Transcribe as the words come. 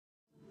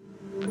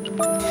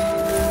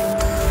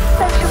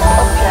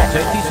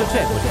Oggetti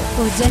Socievoli.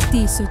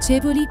 Oggetti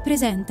Socievoli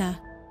presenta.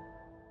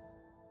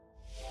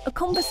 A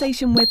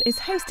Conversation With is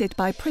hosted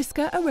by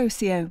Prisca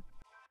Arosio.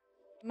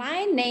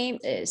 My name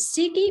is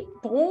Ziggie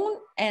Bruhn,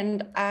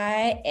 and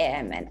I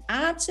am an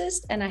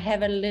artist, and I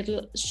have a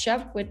little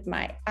shop with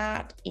my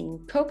art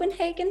in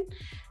Copenhagen,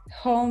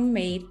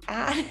 homemade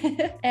art.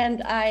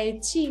 And I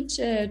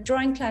teach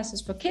drawing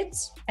classes for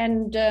kids.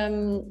 And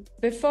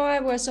before I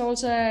was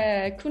also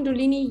a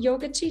Kundalini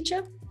yoga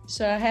teacher.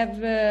 So I have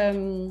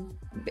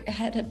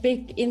had a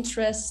big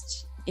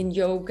interest in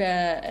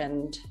yoga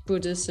and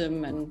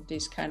Buddhism and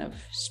these kind of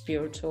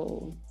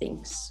spiritual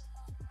things.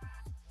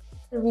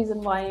 The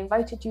reason why I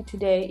invited you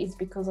today is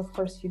because, of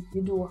course,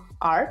 you do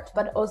art,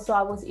 but also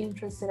I was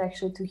interested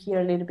actually to hear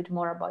a little bit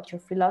more about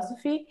your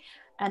philosophy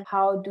and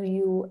how do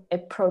you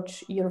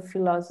approach your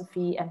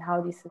philosophy and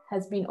how this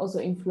has been also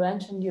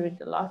influential during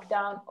the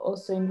lockdown,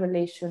 also in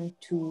relation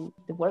to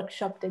the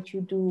workshop that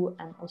you do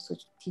and also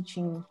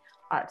teaching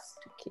arts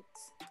to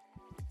kids.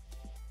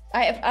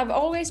 I've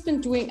always been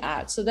doing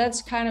art, so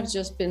that's kind of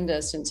just been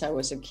there since I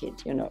was a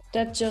kid, you know.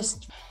 That's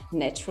just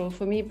natural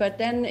for me. But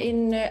then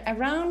in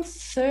around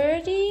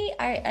 30,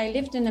 I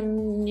lived in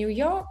New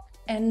York,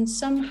 and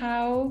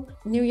somehow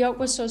New York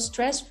was so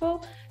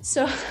stressful.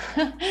 So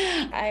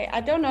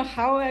I don't know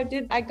how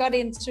I got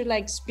into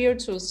like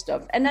spiritual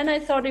stuff. And then I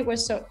thought it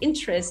was so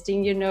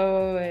interesting, you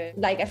know,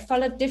 like I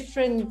followed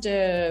different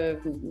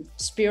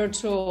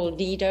spiritual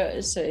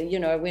leaders, you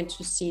know, I went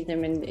to see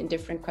them in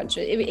different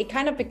countries. It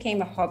kind of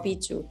became a hobby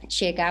to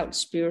check out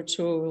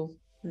spiritual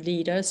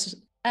leaders.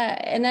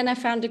 And then I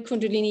found the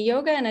Kundalini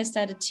yoga and I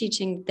started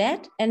teaching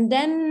that. And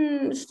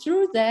then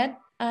through that,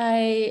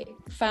 I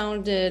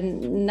found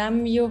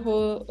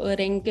Nam-myoho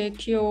Renge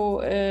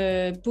Kyo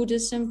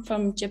Buddhism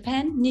from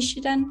Japan,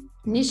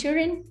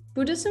 Nichiren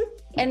Buddhism.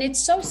 And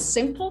it's so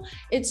simple.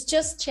 It's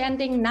just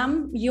chanting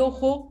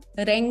Nam-myoho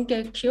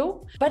Renge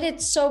Kyo, but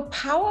it's so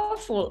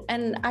powerful.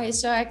 And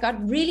so I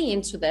got really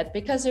into that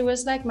because it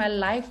was like my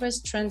life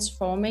was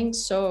transforming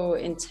so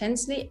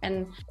intensely.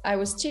 And I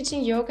was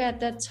teaching yoga at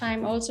that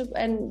time also.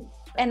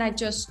 And I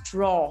just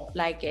draw,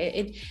 like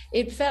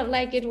it felt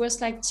like it was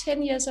like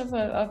 10 years of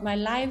my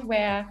life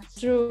where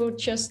through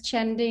just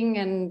chanting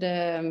and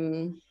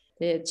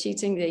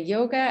teaching the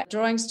yoga,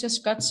 drawings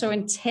just got so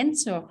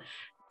intense. So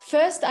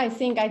first, I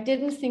think I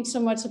didn't think so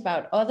much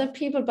about other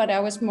people, but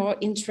I was more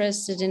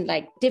interested in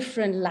like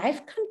different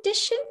life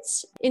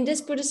conditions. In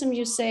this Buddhism,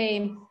 you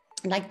say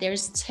like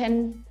there's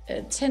 10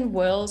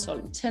 worlds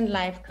or 10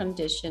 life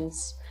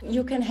conditions.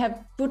 You can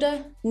have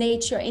Buddha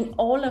nature in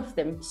all of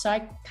them. So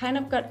I kind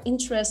of got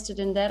interested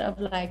in that of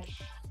like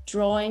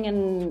drawing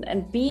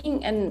and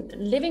being and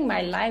living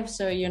my life.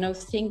 So, you know,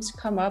 things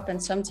come up and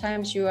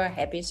sometimes you are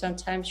happy,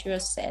 sometimes you are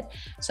sad,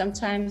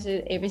 sometimes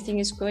everything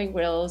is going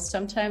well,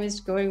 sometimes it's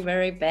going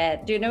very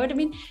bad. Do you know what I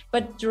mean?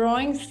 But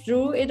drawing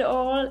through it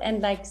all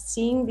and like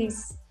seeing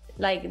these,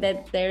 like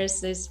that there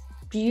is this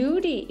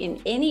beauty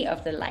in any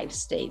of the life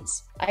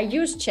states. I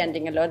use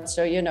chanting a lot.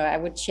 So, you know, I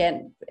would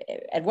chant.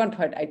 At one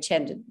point, I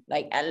chanted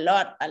like a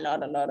lot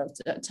of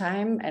the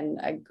time. And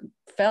I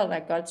felt I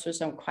got to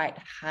some quite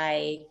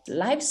high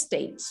life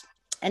states.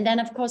 And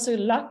then, of course, the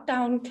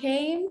lockdown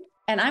came.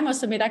 And I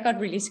must admit, I got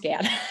really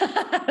scared.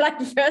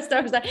 Like first, I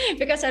was like,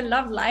 because I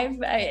love life,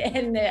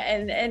 and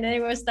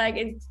it was like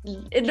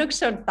it looked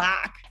so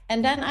dark.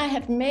 And then I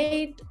had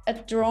made a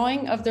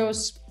drawing of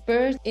those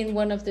birds in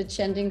one of the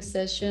chanting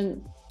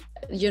sessions.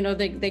 You know,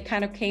 they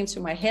kind of came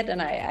to my head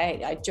and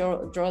I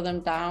draw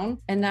them down.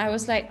 And I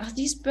was like, oh,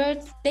 these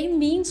birds, they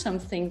mean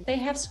something. They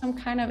have some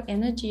kind of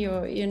energy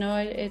or, you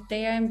know,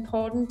 they are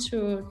important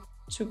to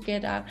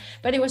get out.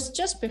 But it was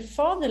just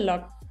before the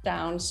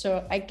lockdown.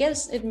 So I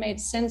guess it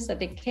made sense that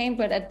they came.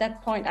 But at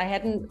that point, I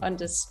hadn't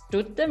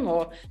understood them.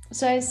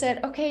 So I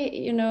said, okay,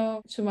 you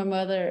know, to my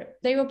mother,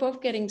 they were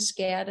both getting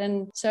scared.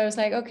 And so I was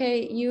like,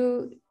 okay,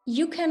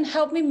 you can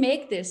help me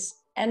make this.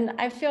 And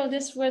I feel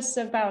this was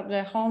about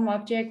the home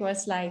object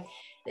was like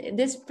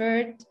this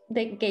bird,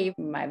 they gave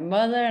my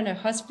mother and her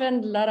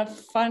husband a lot of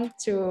fun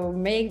to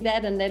make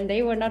that. And then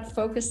they were not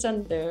focused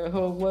on the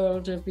whole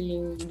world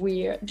being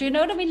weird. Do you know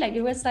what I mean? Like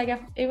it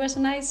was a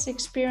nice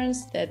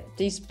experience that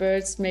these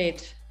birds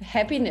made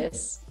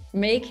happiness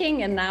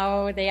making, and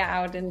now they are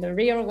out in the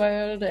real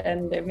world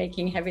and they're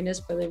making happiness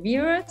for the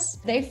viewers.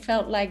 They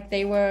felt like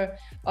they were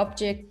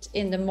object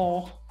in the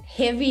more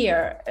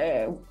heavier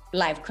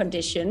life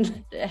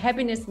condition,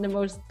 happiness in the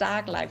most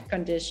dark life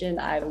condition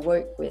I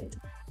work with.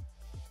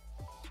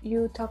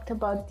 You talked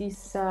about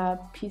these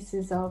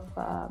pieces of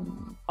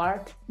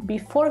art.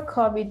 Before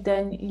COVID,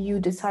 then you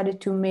decided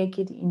to make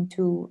it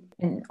into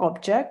an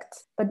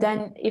object. But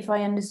then, if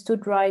I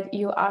understood right,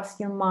 you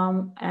asked your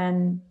mom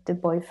and the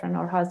boyfriend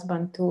or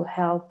husband to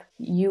help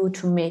you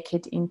to make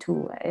it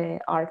into an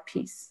art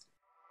piece.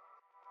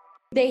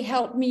 They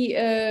helped me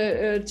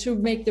to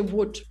make the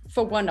wood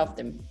for one of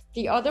them.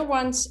 The other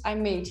ones I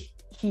made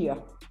here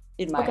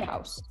in my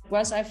house.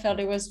 I felt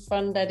it was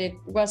fun that it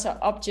was an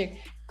object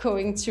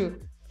going to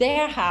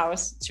their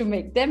house to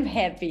make them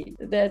happy.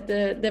 That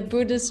the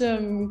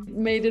Buddhism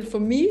made it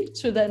for me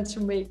to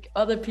make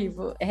other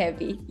people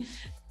happy.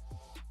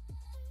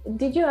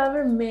 Did you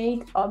ever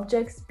make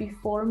objects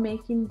before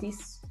making this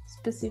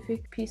specific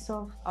piece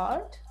of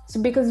art?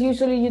 So because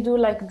usually you do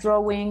like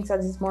drawings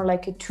and it's more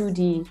like a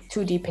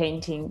 2D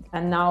painting,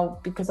 and now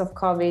because of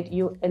COVID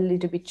you a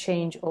little bit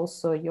change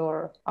also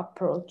your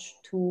approach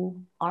to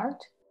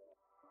art.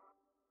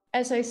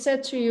 As I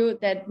said to you,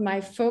 that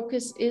my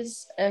focus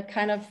is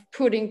kind of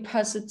putting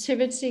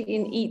positivity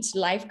in each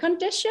life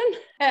condition.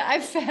 I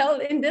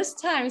felt in these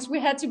times we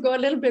had to go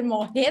a little bit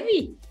more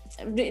heavy.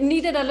 It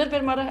needed a little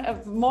bit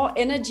more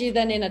energy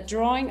than in a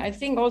drawing. I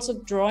think also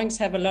drawings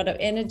have a lot of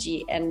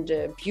energy and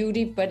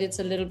beauty, but it's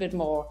a little bit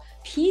more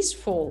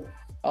peaceful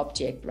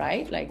object,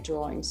 right? Like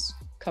drawings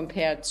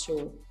compared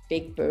to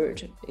big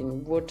bird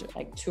in wood,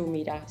 like 2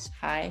 meters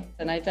high.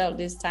 And I felt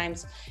these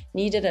times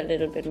needed a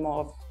little bit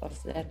more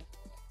of that.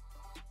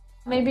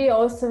 Maybe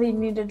also we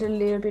needed a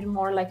little bit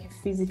more like a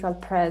physical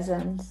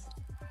presence.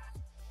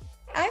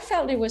 I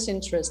felt it was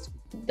interesting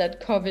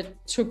that COVID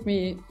took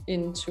me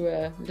into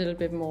a little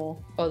bit more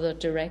other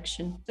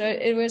direction. So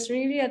it was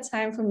really a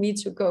time for me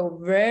to go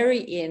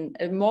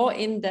more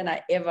in than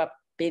I ever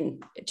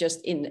been,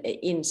 just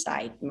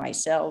inside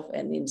myself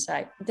and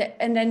inside.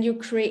 And then you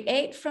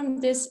create from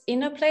this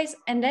inner place,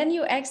 and then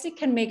you actually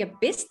can make a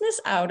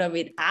business out of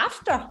it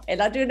after. And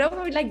I do know,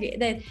 like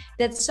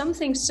that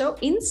something so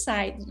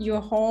inside your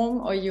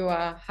home or your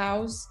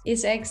house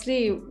is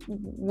actually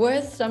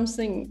worth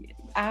something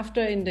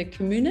after in the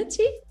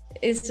community.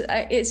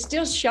 It's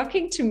still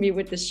shocking to me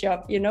with the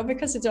shop,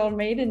 because it's all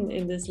made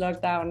in this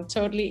lockdown,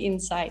 totally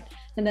inside.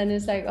 And then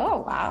it's like,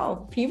 oh,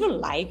 wow, people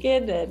like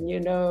it. And,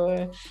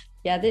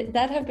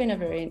 that have been a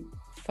very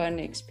fun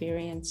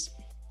experience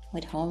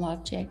with home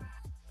object.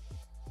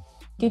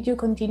 Did you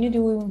continue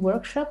doing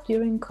workshops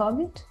during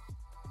COVID?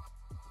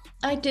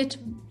 I did.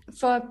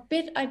 For a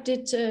bit, I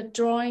did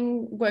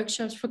drawing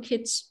workshops for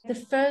kids. The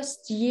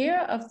first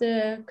year of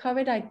the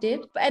COVID I did,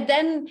 and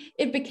then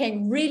it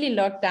became really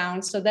locked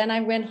down. So then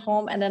I went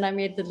home and then I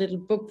made the little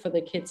book for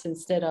the kids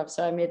instead of,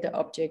 so I made the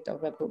object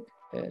of a book,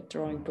 a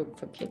drawing book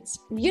for kids.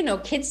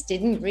 Kids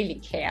didn't really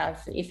care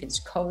if it's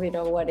COVID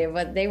or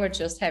whatever. They were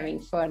just having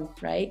fun,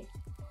 right?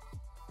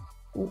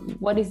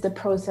 What is the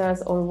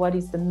process or what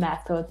is the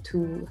method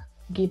to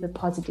give a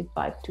positive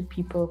vibe to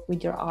people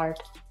with your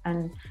art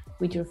and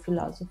with your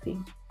philosophy?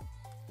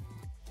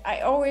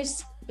 I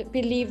always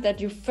believe that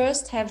you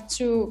first have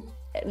to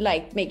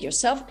make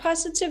yourself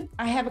positive.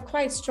 I have a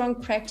quite strong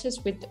practice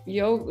with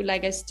yoga.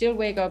 Like I still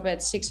wake up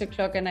at 6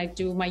 o'clock and I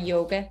do my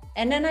yoga,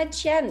 and then I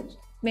chant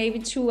maybe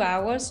 2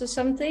 hours or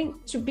something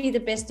to be the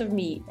best of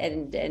me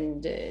and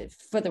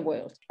for the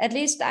world. At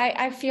least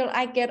I feel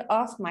I get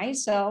off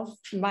myself,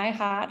 my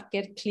heart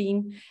get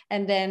clean,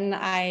 and then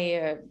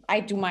I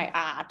do my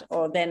art,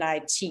 or then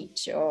I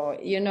teach, or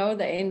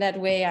in that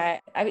way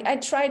I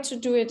try to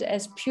do it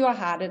as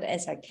pure-hearted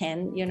as I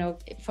can.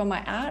 For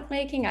my art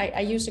making,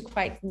 I use a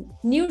quite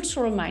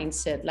neutral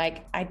mindset.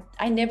 Like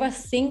I never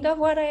think of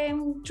what I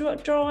am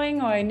drawing,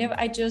 or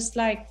I just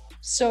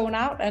zone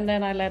out and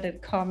then I let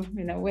it come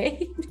in a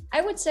way.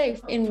 I would say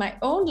in my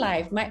own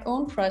life, my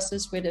own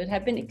process with it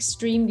have been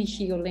extremely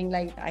healing.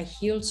 Like I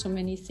healed so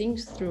many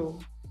things through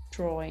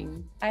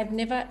drawing. I've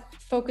never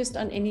focused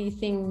on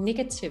anything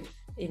negative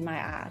in my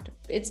art.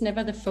 It's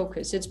never the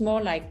focus. It's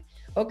more like,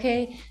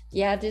 okay,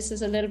 this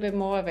is a little bit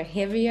more of a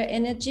heavier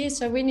energy,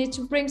 so we need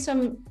to bring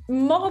some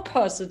more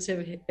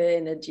positive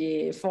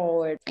energy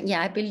forward.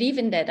 I believe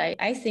in that.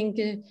 I think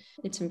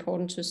it's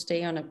important to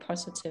stay on a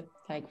positive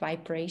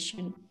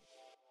vibration.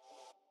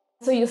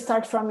 So you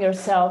start from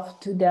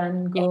yourself to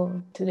then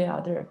go to the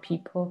other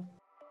people.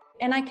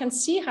 And I can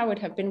see how it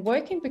have been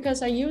working,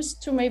 because I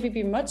used to maybe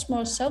be much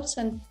more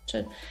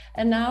self-centered,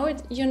 and now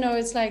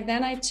it's like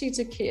then I teach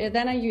the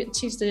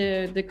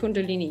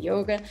Kundalini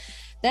yoga.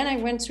 Then I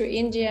went to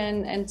India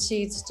and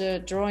teach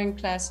the drawing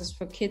classes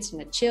for kids in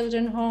a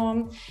children's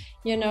home,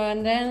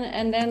 and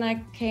then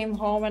I came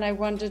home and I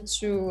wanted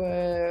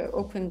to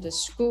open the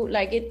school,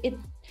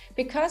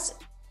 because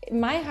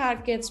my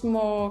heart gets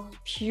more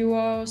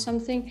pure or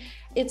something.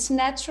 It's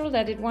natural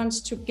that it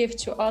wants to give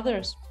to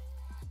others.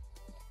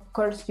 Of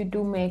course, you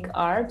do make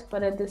art,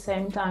 but at the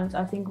same time,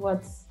 I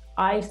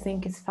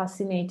think is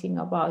fascinating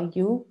about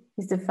you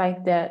is the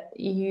fact that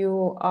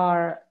you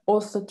are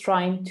also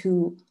trying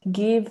to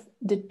give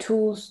the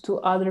tools to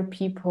other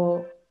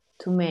people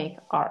to make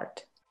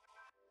art.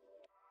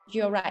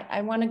 You're right.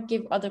 I want to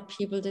give other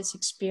people this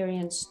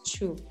experience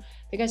too,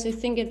 because I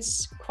think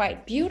it's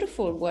quite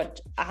beautiful what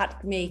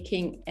art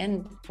making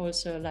and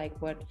also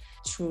what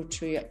true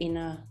to your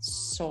inner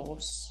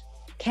source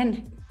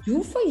can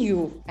do for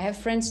you. I have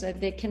friends that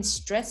they can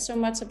stress so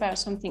much about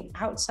something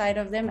outside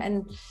of them,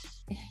 and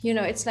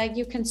it's like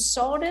you can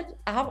sort it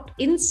out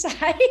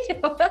inside.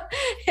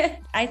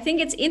 I think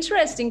it's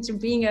interesting to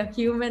being a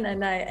human,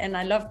 and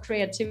I love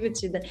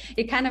creativity. That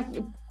it kind of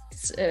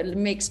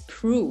makes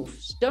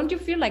proofs. Don't you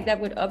feel like that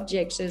with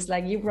objects? It's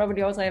like you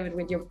probably also have it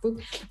with your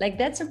book. Like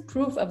that's a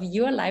proof of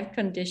your life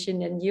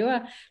condition and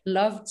your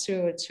love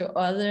to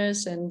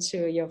others and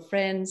to your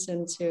friends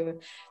and to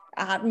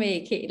art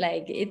making.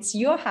 Like it's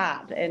your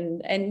heart.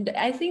 And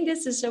I think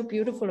this is so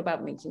beautiful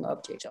about making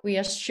objects. We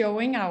are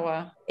showing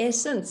our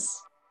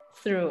essence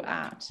through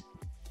art.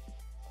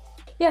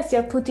 Yes,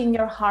 you're putting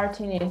your heart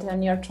in it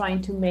and you're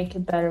trying to make a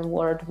better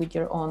world with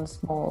your own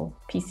small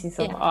pieces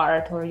of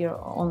art or your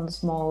own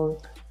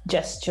small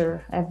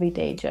gesture,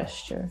 everyday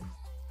gesture.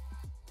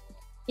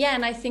 Yeah,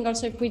 and I think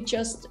also if we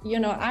just,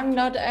 I'm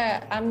not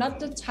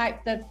the type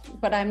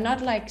but I'm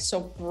not like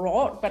so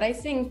broad, but I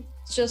think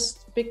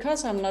just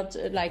because I'm not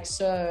like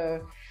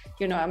so,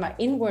 I'm an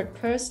inward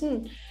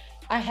person,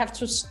 I have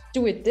to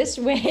do it this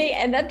way,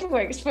 and that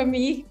works for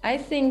me. I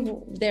think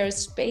there's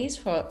space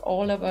for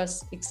all of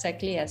us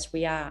exactly as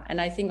we are. And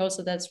I think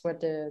also that's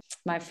what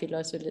my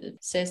philosophy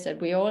says,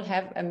 that we all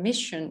have a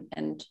mission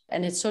and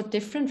it's so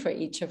different for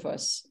each of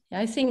us.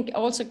 I think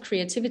also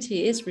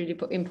creativity is really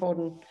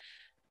important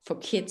for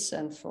kids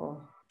and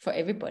for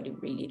everybody,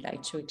 really,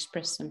 like to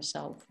express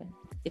themselves.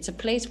 It's a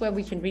place where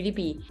we can really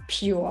be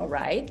pure,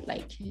 right?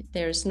 Like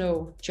there's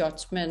no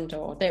judgment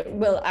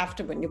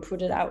after when you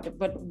put it out,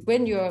 but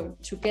when you're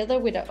together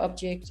with an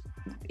object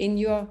in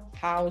your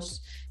house,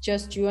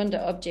 just you and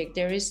the object,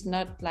 there is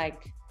not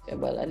like,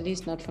 well, at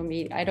least not for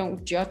me. I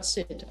don't judge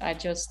it. I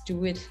just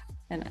do it.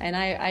 And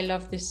I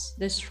love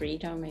this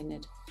freedom in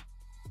it.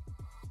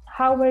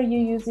 How were you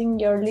using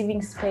your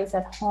living space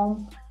at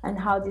home and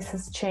how this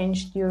has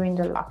changed during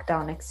the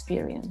lockdown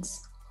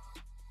experience?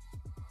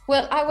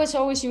 Well, I was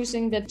always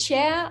using the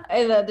chair,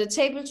 the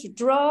table to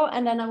draw,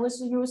 and then I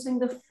was using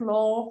the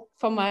floor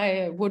for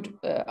my wood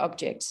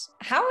objects.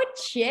 How it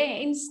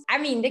changed? I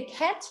mean, the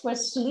cats were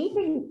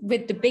sleeping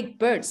with the big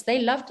birds. They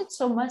loved it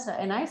so much,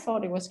 and I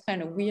thought it was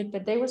kind of weird,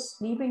 but they were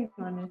sleeping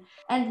on it.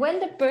 And when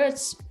the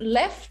birds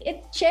left,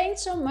 it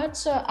changed so much.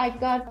 So I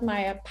got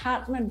my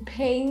apartment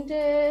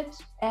painted,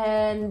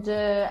 and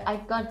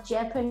I got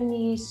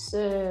Japanese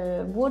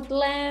wood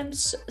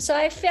lamps. So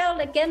I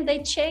felt, again,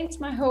 they changed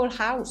my whole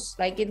house.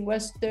 Like it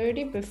was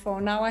dirty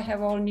before. Now I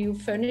have all new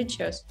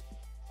furniture.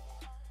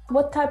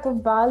 What type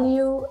of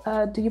value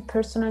do you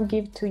personally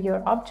give to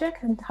your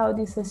object and how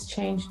this has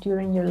changed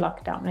during your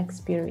lockdown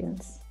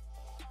experience?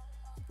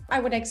 I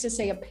would actually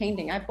say a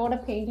painting. I bought a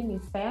painting in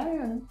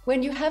Færøerne.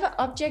 When you have an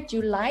object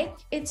you like,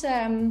 it's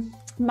a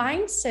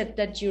mindset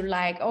that you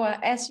like, or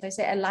as I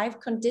say, a life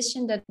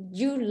condition that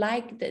you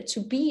like to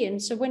be in.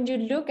 So when you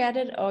look at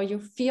it or you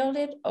feel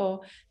it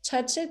or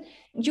touch it,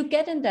 you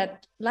get in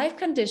that life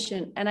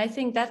condition. And I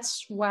think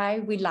that's why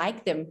we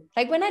like them.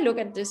 Like when I look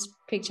at this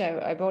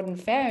picture I bought in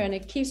Færøerne,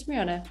 it keeps me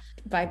on a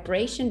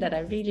vibration that I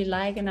really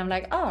like. And I'm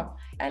like, oh,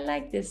 I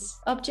like this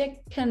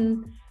object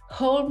can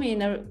hold me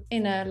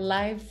in a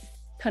life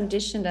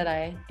condition that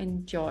I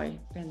enjoy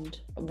and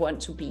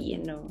want to be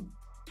in.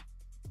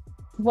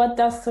 What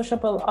does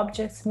sociable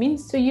objects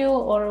means to you,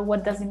 or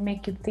what does it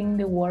make you think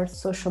the word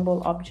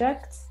sociable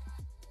objects?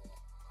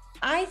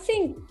 I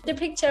think the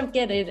picture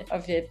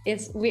of it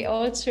is we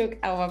all took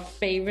our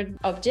favorite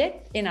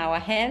object in our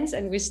hands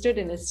and we stood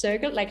in a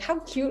circle. Like how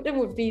cute it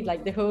would be,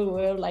 like the whole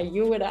world, like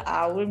you with an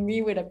owl,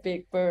 me with a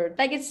big bird.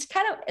 Like it's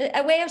kind of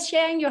a way of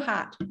sharing your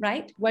heart,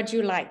 right? What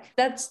you like.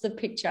 That's the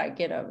picture I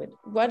get of it.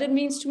 What it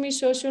means to me,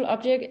 social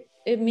object,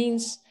 it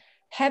means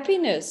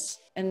happiness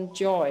and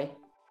joy.